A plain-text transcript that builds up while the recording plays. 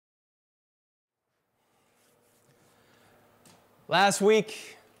Last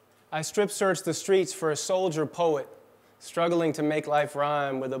week, I strip-searched the streets for a soldier poet struggling to make life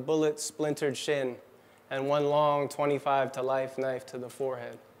rhyme with a bullet-splintered shin and one long 25 to life knife to the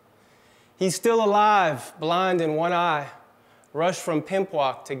forehead. He's still alive, blind in one eye, rushed from pimp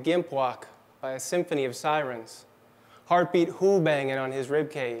walk to gimp walk by a symphony of sirens. Heartbeat who-banging on his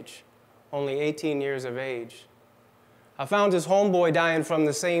ribcage, only 18 years of age. I found his homeboy dying from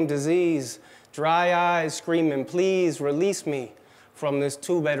the same disease, dry eyes screaming, please release me from this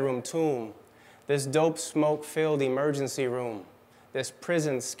two-bedroom tomb, this dope smoke-filled emergency room, this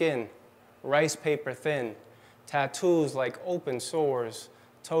prison skin, rice paper thin, tattoos like open sores,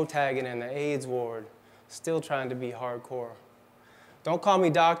 toe tagging in the AIDS ward, still trying to be hardcore. Don't call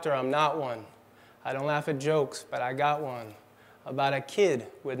me doctor, I'm not one. I don't laugh at jokes, but I got one. About a kid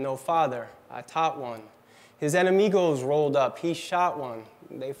with no father, I taught one. His enemigos rolled up, he shot one.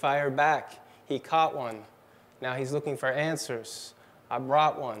 They fired back, he caught one. Now he's looking for answers. I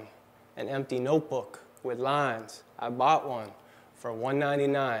brought one, an empty notebook with lines. I bought one for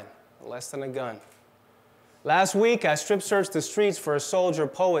 $1.99, less than a gun. Last week, I strip-searched the streets for a soldier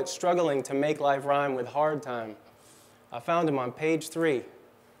poet struggling to make life rhyme with hard time. I found him on page 3,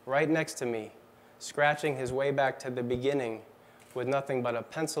 right next to me, scratching his way back to the beginning with nothing but a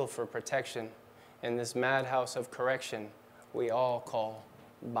pencil for protection in this madhouse of correction we all call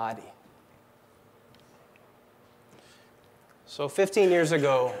body. So 15 years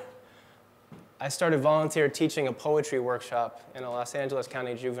ago, I started volunteer teaching a poetry workshop in a Los Angeles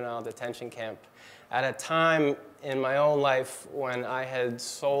County juvenile detention camp at a time in my own life when I had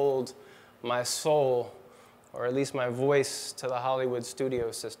sold my soul, or at least my voice, to the Hollywood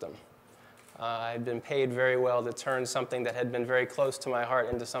studio system. I had been paid very well to turn something that had been very close to my heart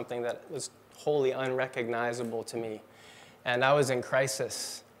into something that was wholly unrecognizable to me. And I was in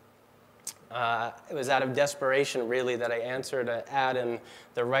crisis. It was out of desperation, really, that I answered an ad in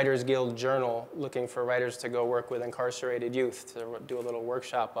the Writers Guild Journal looking for writers to go work with incarcerated youth to do a little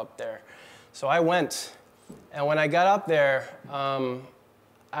workshop up there. So I went, and when I got up there,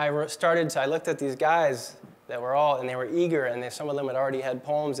 I looked at these guys that were and they were eager, and some of them had already had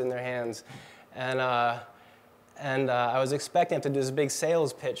poems in their hands. And I was expecting to do this big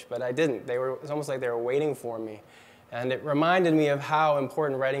sales pitch, but I didn't. It was almost like they were waiting for me. And it reminded me of how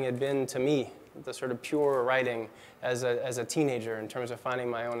important writing had been to me, the sort of pure writing as a teenager in terms of finding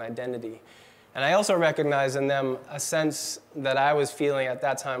my own identity. And I also recognized in them a sense that I was feeling at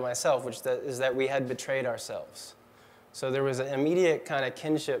that time myself, which is that we had betrayed ourselves. So there was an immediate kind of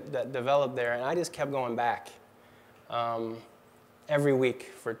kinship that developed there, and I just kept going back every week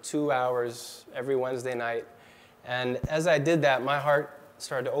for 2 hours, every Wednesday night. And as I did that, my heart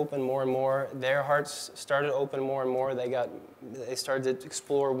started to open more and more. Their hearts started to open more and more. They started to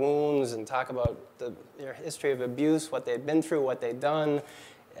explore wounds and talk about their history of abuse, what they'd been through, what they'd done.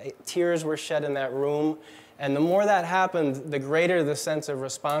 Tears were shed in that room. And the more that happened, the greater the sense of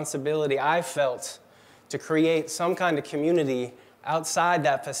responsibility I felt to create some kind of community outside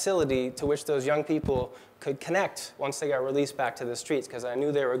that facility to which those young people could connect once they got released back to the streets, because I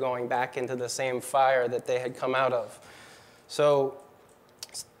knew they were going back into the same fire that they had come out of. So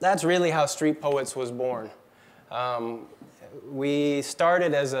that's really how Street Poets was born. We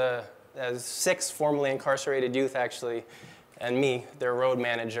started as 6 formerly incarcerated youth, actually, and me, their road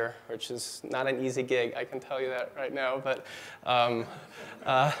manager, which is not an easy gig, I can tell you that right now, but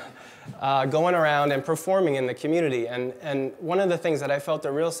going around and performing in the community. And one of the things that I felt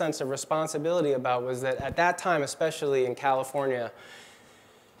a real sense of responsibility about was that at that time, especially in California,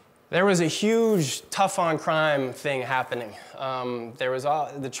 there was a huge tough-on-crime thing happening.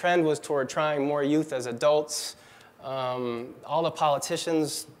 The trend was toward trying more youth as adults. All the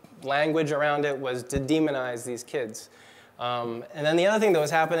politicians' language around it was to demonize these kids. And then the other thing that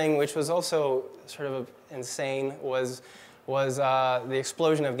was happening, which was also sort of insane, was the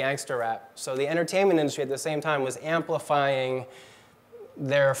explosion of gangster rap. So the entertainment industry at the same time was amplifying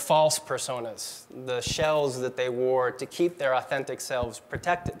their false personas, the shells that they wore to keep their authentic selves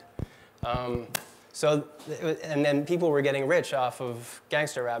protected. And then people were getting rich off of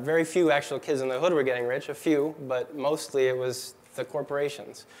gangster rap. Very few actual kids in the hood were getting rich, a few, but mostly it was the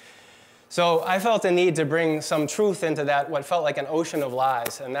corporations. So I felt a need to bring some truth into that, what felt like an ocean of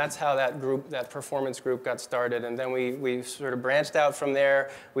lies, and that's how that performance group got started. And then we sort of branched out from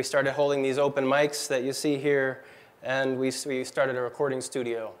there. We started holding these open mics that you see here, and we started a recording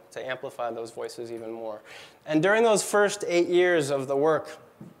studio to amplify those voices even more. And during those first 8 years of the work,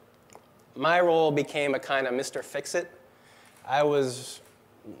 my role became a kind of Mr. Fix-It. I was,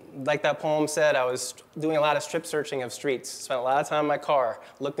 like that poem said, I was doing a lot of strip searching of streets. Spent a lot of time in my car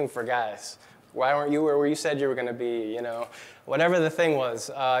looking for guys, Why weren't you where you said you were going to be? You know, whatever the thing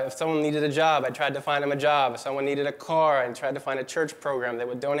was. If someone needed a job, I tried to find them a job. If someone needed a car, I tried to find a church program that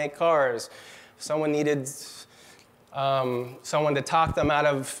would donate cars. If someone needed someone to talk them out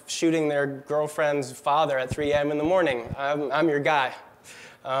of shooting their girlfriend's father at 3 a.m. in the morning, I'm your guy.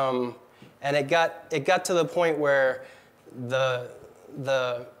 And it got to the point where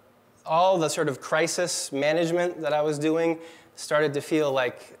all the sort of crisis management that I was doing started to feel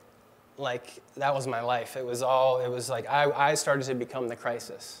like that was my life. It was like I started to become the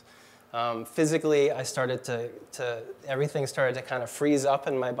crisis. Physically, I started everything started to kind of freeze up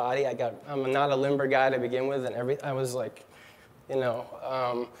in my body. I'm not a limber guy to begin with, and I was like, you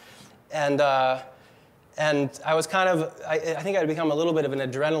know, and I was kind of, I think I'd become a little bit of an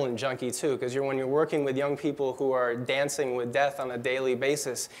adrenaline junkie too, because when you're working with young people who are dancing with death on a daily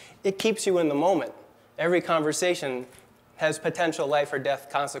basis, it keeps you in the moment. Every conversation has potential life or death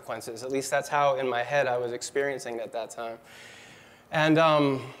consequences. At least that's how in my head I was experiencing it at that time.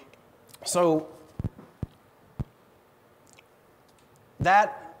 And so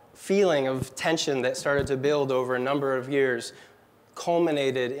that feeling of tension that started to build over a number of years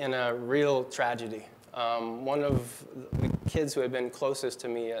culminated in a real tragedy. One of the kids who had been closest to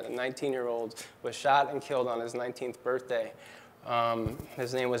me, a 19-year-old, was shot and killed on his 19th birthday.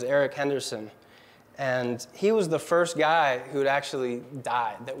 His name was Chris Henrikson. And he was the first guy who'd actually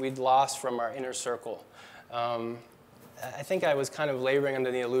died, that we'd lost from our inner circle. I think I was kind of laboring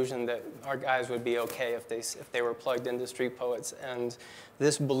under the illusion that our guys would be okay if they were plugged into street poets, and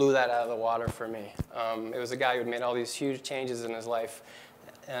this blew that out of the water for me. It was a guy who'd made all these huge changes in his life,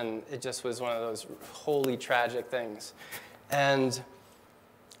 and it just was one of those wholly tragic things. And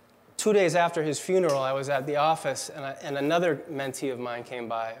 2 days after his funeral, I was at the office, and another mentee of mine came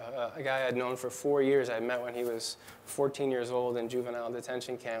by, a guy I'd known for 4 years. I met when he was 14 years old in juvenile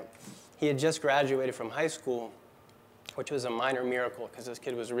detention camp. He had just graduated from high school, which was a minor miracle because this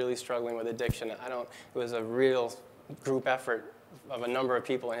kid was really struggling with addiction. It was a real group effort of a number of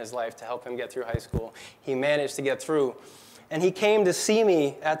people in his life to help him get through high school. He managed to get through. And he came to see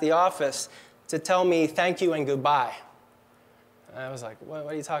me at the office to tell me thank you and goodbye. And I was like, what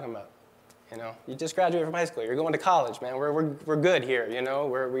are you talking about? You know, you just graduated from high school. You're going to college, man. We're good here, you know.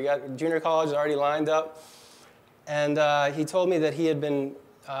 We got junior college already lined up. And he told me that he had been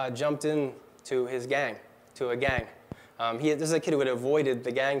jumped into his gang, to a gang. This is a kid who had avoided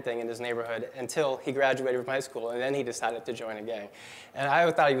the gang thing in his neighborhood until he graduated from high school, and then he decided to join a gang. And I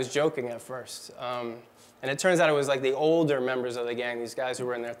thought he was joking at first. And it turns out it was like the older members of the gang, these guys who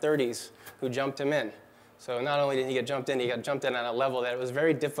were in their 30s, who jumped him in. So not only did he get jumped in, he got jumped in on a level that it was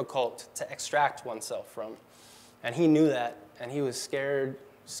very difficult to extract oneself from. And he knew that, and he was scared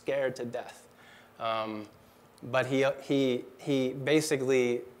to death. But he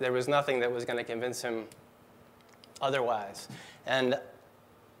basically, there was nothing that was going to convince him otherwise. And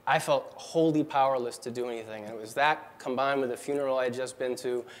I felt wholly powerless to do anything. And it was that combined with the funeral I had just been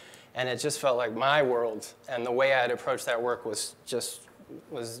to, and it just felt like my world and the way I had approached that work was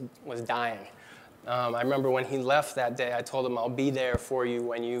dying. I remember when he left that day, I told him, I'll be there for you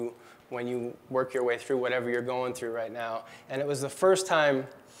when you work your way through whatever you're going through right now. And it was the first time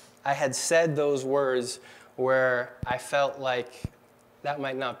I had said those words where I felt like that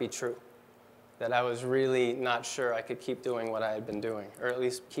might not be true, that I was really not sure I could keep doing what I had been doing, or at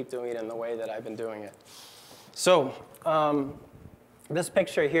least keep doing it in the way that I've been doing it. So this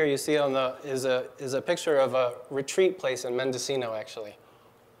picture here you see on is a picture of a retreat place in Mendocino, actually.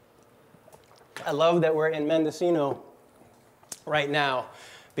 I love that we're in Mendocino right now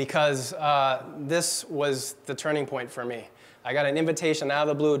because this was the turning point for me. I got an invitation out of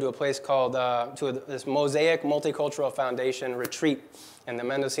the blue to a place called, this Mosaic Multicultural Foundation retreat in the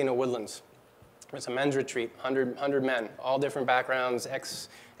Mendocino Woodlands. It's a men's retreat, 100 men, all different backgrounds,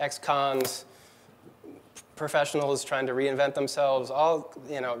 ex-cons, professionals trying to reinvent themselves, all,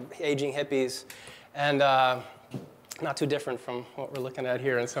 aging hippies, and not too different from what we're looking at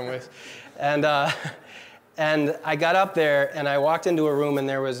here in some ways. And I got up there and I walked into a room and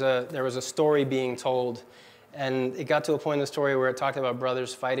there was a story being told, and it got to a point in the story where it talked about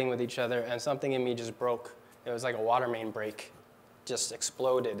brothers fighting with each other, and something in me just broke. It was like a water main break, just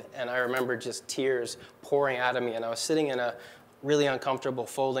exploded, and I remember just tears pouring out of me, and I was sitting in a really uncomfortable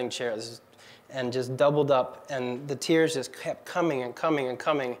folding chair and just doubled up, and the tears just kept coming and coming and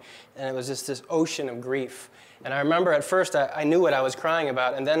coming, and it was just this ocean of grief. And I remember at first I knew what I was crying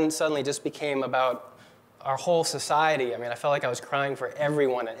about, and then suddenly just became about our whole society. I mean, I felt like I was crying for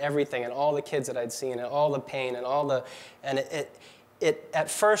everyone and everything and all the kids that I'd seen and all the pain and At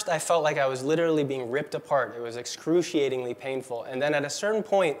first, I felt like I was literally being ripped apart. It was excruciatingly painful. And then at a certain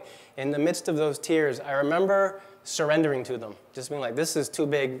point, in the midst of those tears, I remember surrendering to them, just being like, this is too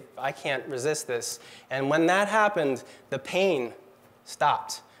big, I can't resist this. And when that happened, the pain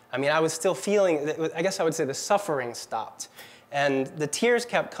stopped. I mean, I was still feeling, I guess I would say the suffering stopped. And the tears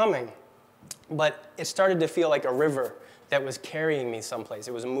kept coming, but it started to feel like a river that was carrying me someplace.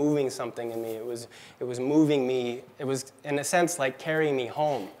 It was moving something in me. It was moving me. It was, in a sense, like carrying me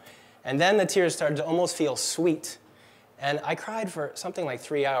home. And then the tears started to almost feel sweet. And I cried for something like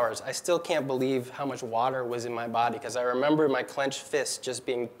 3 hours. I still can't believe how much water was in my body, because I remember my clenched fist just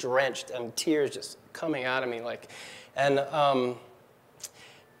being drenched and tears just coming out of me. And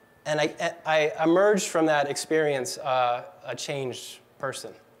I emerged from that experience a changed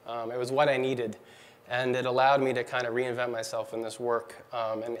person. It was what I needed. And it allowed me to kind of reinvent myself in this work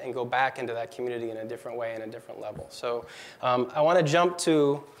and go back into that community in a different way and a different level. So I want to jump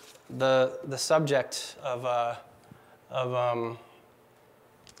to the subject of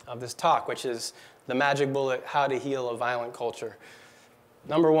this talk, which is the magic bullet, how to heal a violent culture.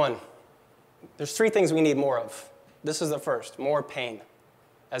 Number one, there's 3 things we need more of. This is the first, more pain.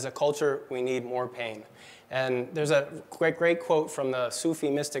 As a culture, we need more pain. And there's a great quote from the Sufi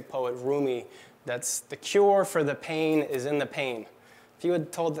mystic poet Rumi, that's the cure for the pain is in the pain. If you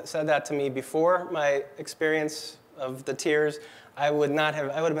had said that to me before my experience of the tears, I would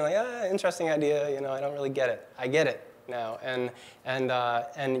have been like, interesting idea, I don't really get it. I get it now.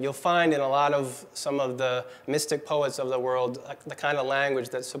 And you'll find in a lot of some of the mystic poets of the world, the kind of language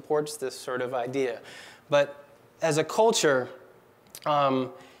that supports this sort of idea. But as a culture,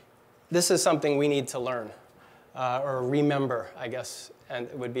 this is something we need to learn, or remember, I guess, and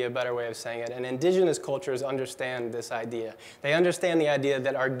it would be a better way of saying it. And indigenous cultures understand this idea. They understand the idea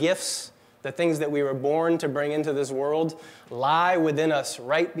that our gifts, the things that we were born to bring into this world, lie within us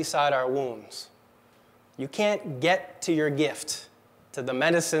right beside our wounds. You can't get to your gift, to the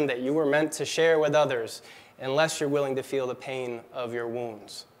medicine that you were meant to share with others, unless you're willing to feel the pain of your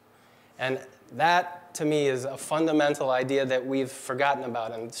wounds. And that, to me, is a fundamental idea that we've forgotten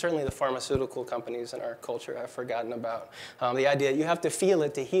about, and certainly the pharmaceutical companies in our culture have forgotten about. The idea that you have to feel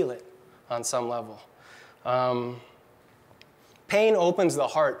it to heal it on some level. Pain opens the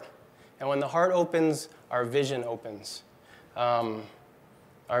heart, and when the heart opens, our vision opens. Our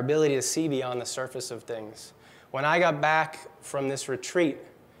ability to see beyond the surface of things. When I got back from this retreat,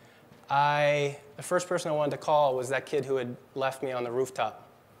 the first person I wanted to call was that kid who had left me on the rooftop.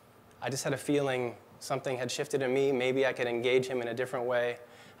 I just had a feeling something had shifted in me. Maybe I could engage him in a different way.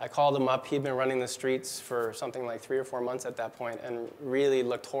 I called him up. He'd been running the streets for something like 3 or 4 months at that point and really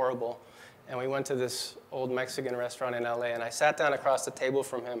looked horrible. And we went to this old Mexican restaurant in LA, and I sat down across the table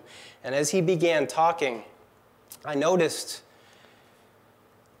from him. And as he began talking, I noticed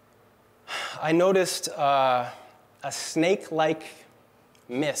a snake-like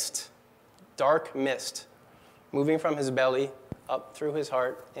mist, dark mist, moving from his belly, up through his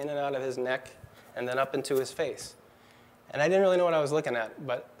heart, in and out of his neck, and then up into his face. And I didn't really know what I was looking at,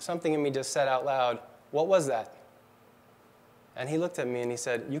 but something in me just said out loud, "What was that?" And he looked at me and he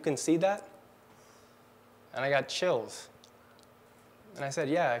said, "You can see that?" And I got chills. And I said,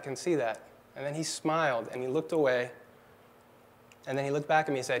 "Yeah, I can see that." And then he smiled and he looked away. And then he looked back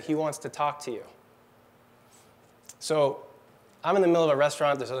at me and said, "He wants to talk to you." So I'm in the middle of a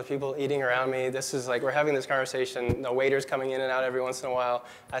restaurant. There's other people eating around me. This is like, we're having this conversation. The waiter's coming in and out every once in a while.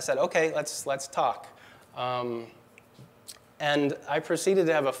 I said, "Okay, let's talk." And I proceeded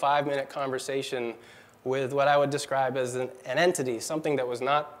to have a 5-minute conversation with what I would describe as an entity, something that was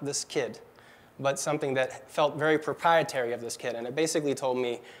not this kid, but something that felt very proprietary of this kid. And it basically told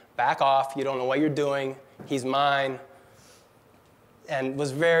me, back off, you don't know what you're doing, he's mine. And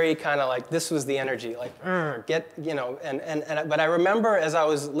was very kind of like, this was the energy, like, but I remember as I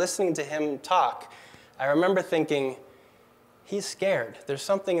was listening to him talk, I remember thinking, he's scared. There's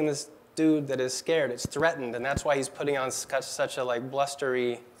something in this dude that is scared. It's threatened, and that's why he's putting on such a like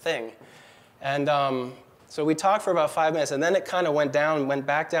blustery thing. And so we talked for about 5 minutes, and then it kind of went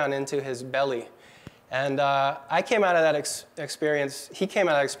back down into his belly. And I came out of that experience, he came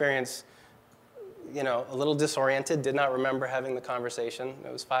out of that experience, a little disoriented, did not remember having the conversation.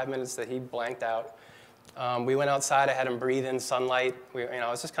 It was 5 minutes that he blanked out. We went outside, I had him breathe in sunlight. I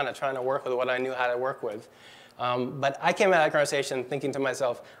was just kind of trying to work with what I knew how to work with. But I came out of that conversation thinking to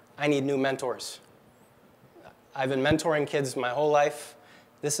myself, I need new mentors. I've been mentoring kids my whole life.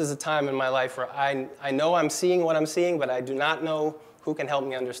 This is a time in my life where I know I'm seeing what I'm seeing, but I do not know who can help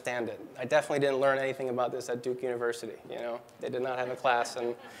me understand it? I definitely didn't learn anything about this at Duke University. You know, they did not have a class.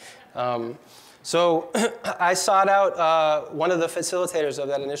 And so I sought out one of the facilitators of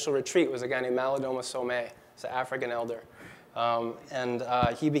that initial retreat was a guy named Malidoma Somé. He's an African elder. And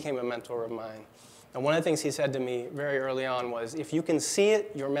he became a mentor of mine. And one of the things he said to me very early on was, if you can see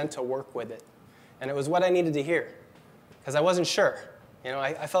it, you're meant to work with it. And it was what I needed to hear, because I wasn't sure. You know,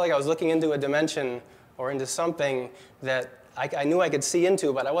 I felt like I was looking into a dimension or into something that I knew I could see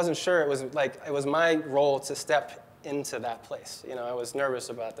into, but I wasn't sure. It was my role to step into that place. You know, I was nervous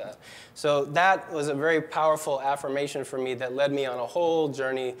about that. So that was a very powerful affirmation for me that led me on a whole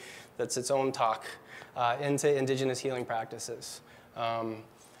journey that's its own talk into indigenous healing practices.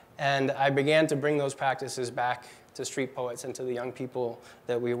 And I began to bring those practices back to street poets and to the young people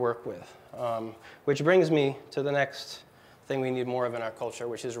that we work with. Which brings me to the next thing we need more of in our culture,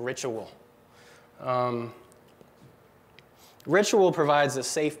 which is ritual. Ritual provides a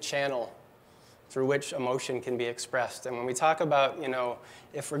safe channel through which emotion can be expressed. And when we talk about, you know,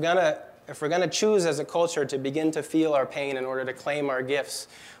 if we're gonna choose as a culture to begin to feel our pain in order to claim our gifts,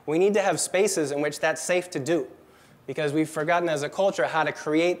 we need to have spaces in which that's safe to do. Because we've forgotten as a culture how to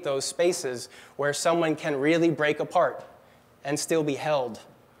create those spaces where someone can really break apart and still be held.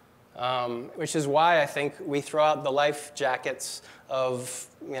 Which is why I think we throw out the life jackets of,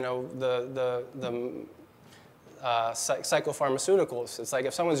 you know, the psychopharmaceuticals. It's like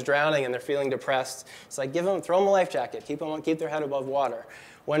if someone's drowning and they're feeling depressed, it's like throw them a life jacket, keep their head above water.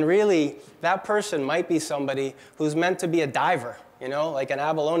 When really, that person might be somebody who's meant to be a diver, you know, like an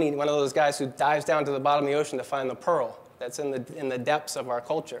abalone, one of those guys who dives down to the bottom of the ocean to find the pearl that's in the depths of our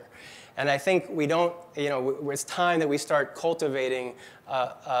culture. And I think we don't, you know, it's time that we start cultivating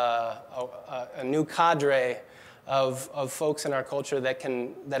a new cadre of folks in our culture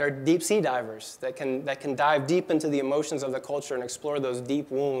that are deep sea divers, that can dive deep into the emotions of the culture and explore those deep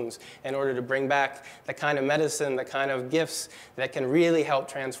wounds in order to bring back the kind of medicine, the kind of gifts that can really help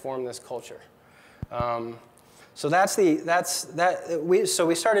transform this culture. So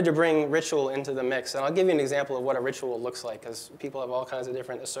we started to bring ritual into the mix, and I'll give you an example of what a ritual looks like, because people have all kinds of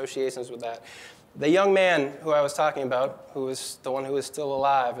different associations with that. The young man who I was talking about, who was the one who was still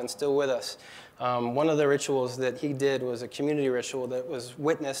alive and still with us, one of the rituals that he did was a community ritual that was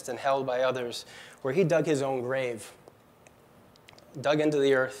witnessed and held by others, where he dug his own grave, dug into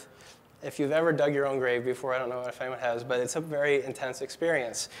the earth. If you've ever dug your own grave before, I don't know if anyone has, but it's a very intense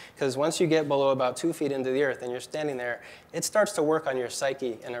experience. Because once you get below about 2 feet into the earth and you're standing there, it starts to work on your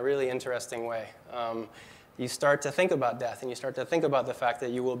psyche in a really interesting way. You start to think about death, and you start to think about the fact that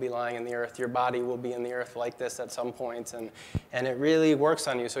you will be lying in the earth. Your body will be in the earth like this at some point, and it really works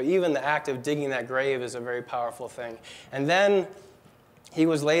on you. So even the act of digging that grave is a very powerful thing. And then he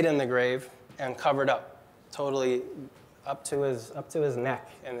was laid in the grave and covered up, totally up to his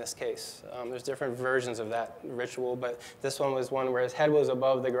neck in this case. There's different versions of that ritual, but this one was one where his head was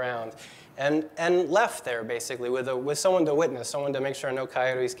above the ground, and left there basically with someone to witness, someone to make sure no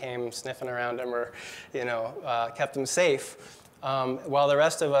coyotes came sniffing around him or, you know, kept him safe, while the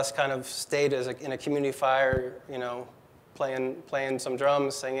rest of us kind of stayed in a community fire, you know, playing some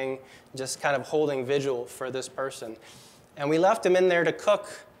drums, singing, just kind of holding vigil for this person. And we left him in there to cook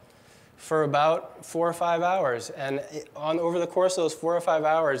for about 4 or 5 hours. And over the course of those 4 or 5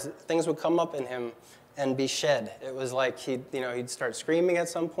 hours, things would come up in him and be shed. It was like he'd start screaming at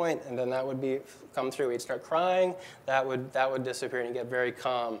some point, and then that would come through. He'd start crying, that would disappear, and he'd get very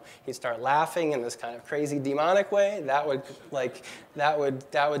calm. He'd start laughing in this kind of crazy demonic way. So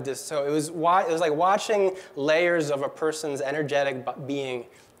it was like watching layers of a person's energetic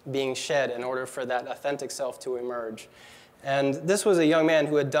being shed in order for that authentic self to emerge. And this was a young man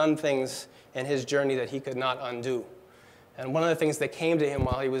who had done things in his journey that he could not undo. And one of the things that came to him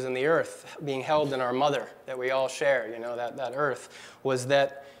while he was in the earth, being held in our mother that we all share, you know, that earth, was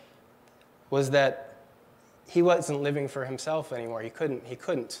that he wasn't living for himself anymore. He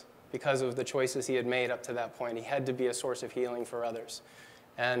couldn't because of the choices he had made up to that point. He had to be a source of healing for others.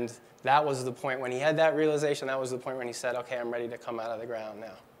 And that was the point when he had that realization, that was the point when he said, okay, I'm ready to come out of the ground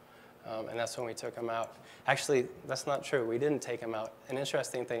now. And that's when we took him out. Actually, that's not true. We didn't take him out. An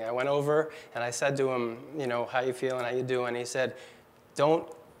interesting thing, I went over and I said to him, you know, how you feeling, how you doing? He said, I don't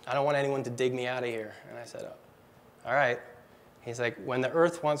want anyone to dig me out of here. And I said, oh, all right. He's like, when the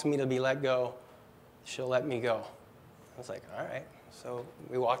earth wants me to be let go, she'll let me go. I was like, all right. So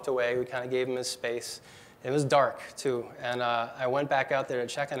we walked away. We kind of gave him his space. It was dark, too. And I went back out there to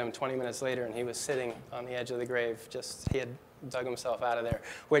check on him 20 minutes later, and he was sitting on the edge of the grave. He had dug himself out of there,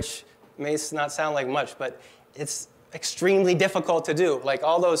 which may not sound like much, but it's extremely difficult to do. Like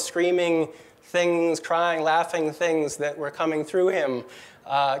all those screaming things, crying, laughing things that were coming through him,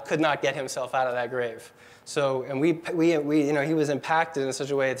 could not get himself out of that grave. So, and he was impacted in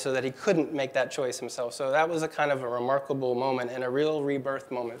such a way so that he couldn't make that choice himself. So that was a kind of a remarkable moment and a real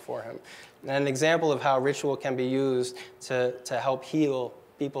rebirth moment for him. And an example of how ritual can be used to help heal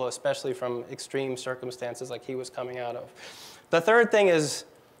people, especially from extreme circumstances like he was coming out of. The third thing is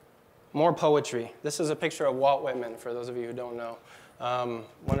more poetry. This is a picture of Walt Whitman, for those of you who don't know.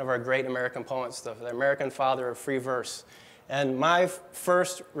 One of our great American poets, the American father of free verse. And my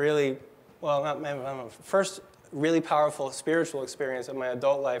first really, first really powerful spiritual experience of my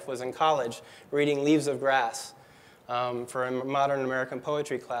adult life was in college, reading Leaves of Grass for a modern American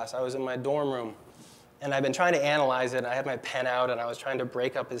poetry class. I was in my dorm room, and I've been trying to analyze it. I had my pen out, and I was trying to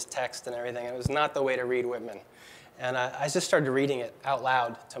break up his text and everything. It was not the way to read Whitman. And I just started reading it out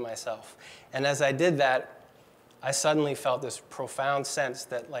loud to myself. And as I did that, I suddenly felt this profound sense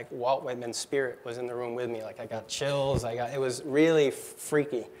that like Walt Whitman's spirit was in the room with me. Like I got chills. It was really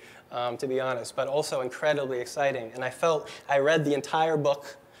freaky, to be honest, but also incredibly exciting. And I read the entire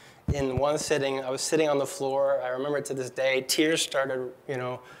book in one sitting. I was sitting on the floor. I remember to this day, tears started,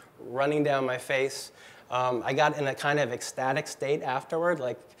 running down my face. I got in a kind of ecstatic state afterward,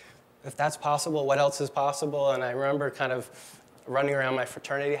 like, if that's possible, what else is possible? And I remember kind of running around my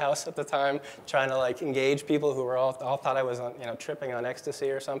fraternity house at the time, trying to like engage people who were all thought I was tripping on ecstasy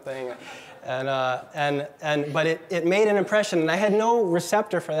or something. But it made an impression, and I had no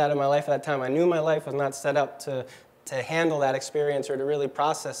receptor for that in my life at that time. I knew my life was not set up to handle that experience or to really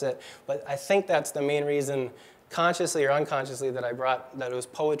process it. But I think that's the main reason, consciously or unconsciously, that it was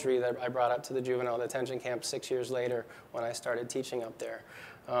poetry that I brought up to the juvenile detention camp 6 years later when I started teaching up there.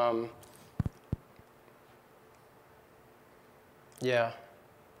 Yeah.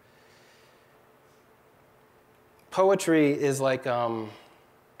 Poetry is like,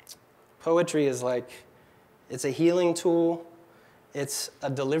 it's a healing tool. It's a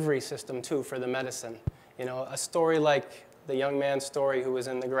delivery system, too, for the medicine. A story like the young man's story who was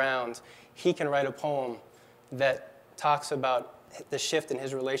in the ground, he can write a poem that talks about the shift in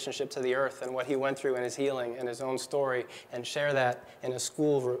his relationship to the earth and what he went through in his healing and his own story, and share that in a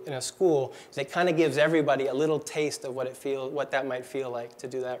school that kind of gives everybody a little taste of what that might feel like to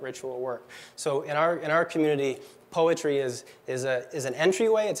do that ritual work. So in our community, poetry is an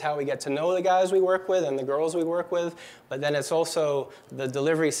entryway. It's how we get to know the guys we work with and the girls we work with, but then it's also the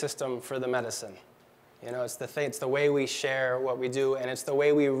delivery system for the medicine. It's the way we share what we do, and it's the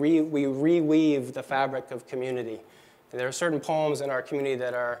way we reweave the fabric of community. There are certain poems in our community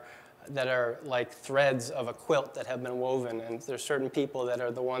that are like threads of a quilt that have been woven, and there's certain people that are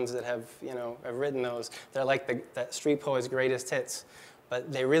the ones that have written those. They're like the street poet's greatest hits,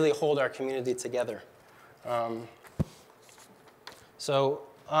 but they really hold our community together. So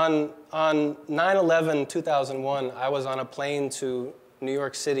on 9/11/2001, I was on a plane to New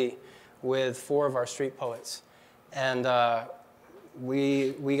York City with 4 of our street poets, and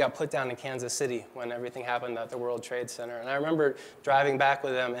we got put down in Kansas City when everything happened at the World Trade Center. And I remember driving back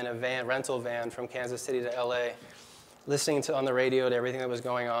with them in a rental van from Kansas City to LA, listening on the radio to everything that was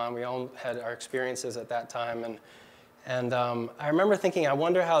going on. We all had our experiences at that time. And I remember thinking, I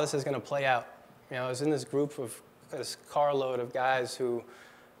wonder how this is going to play out. I was in this carload of guys who,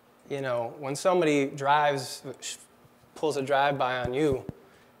 when somebody pulls a drive-by on you,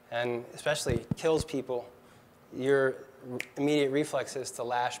 and especially kills people, your immediate reflex is to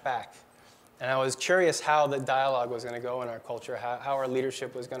lash back. And I was curious how the dialogue was going to go in our culture, how our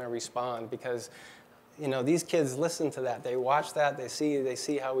leadership was going to respond, because these kids listen to that, they watch that, they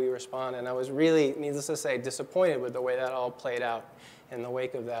see how we respond, and I was really, needless to say, disappointed with the way that all played out in the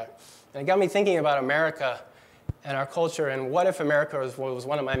wake of that. And it got me thinking about America and our culture, and what if America was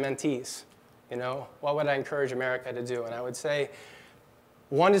one of my mentees? What would I encourage America to do? And I would say,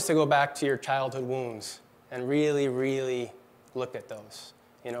 one is to go back to your childhood wounds and really, really look at those,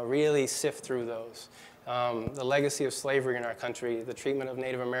 really sift through those. The legacy of slavery in our country, the treatment of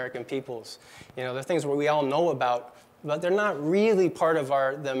Native American peoples, they're things where we all know about, but they're not really part of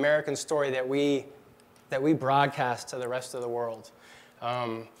the American story that we broadcast to the rest of the world.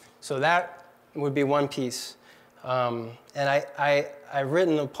 So that would be one piece. And I've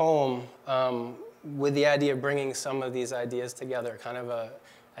written a poem with the idea of bringing some of these ideas together, kind of a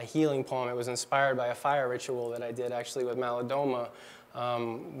healing poem. It was inspired by a fire ritual that I did actually with Malidoma,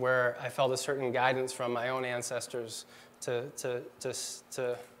 where I felt a certain guidance from my own ancestors to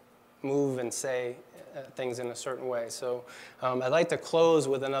move and say things in a certain way. So I'd like to close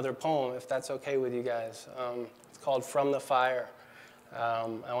with another poem, if that's okay with you guys. It's called From the Fire.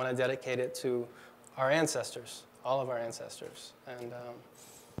 I want to dedicate it to our ancestors, all of our ancestors. And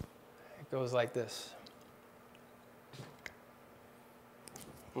it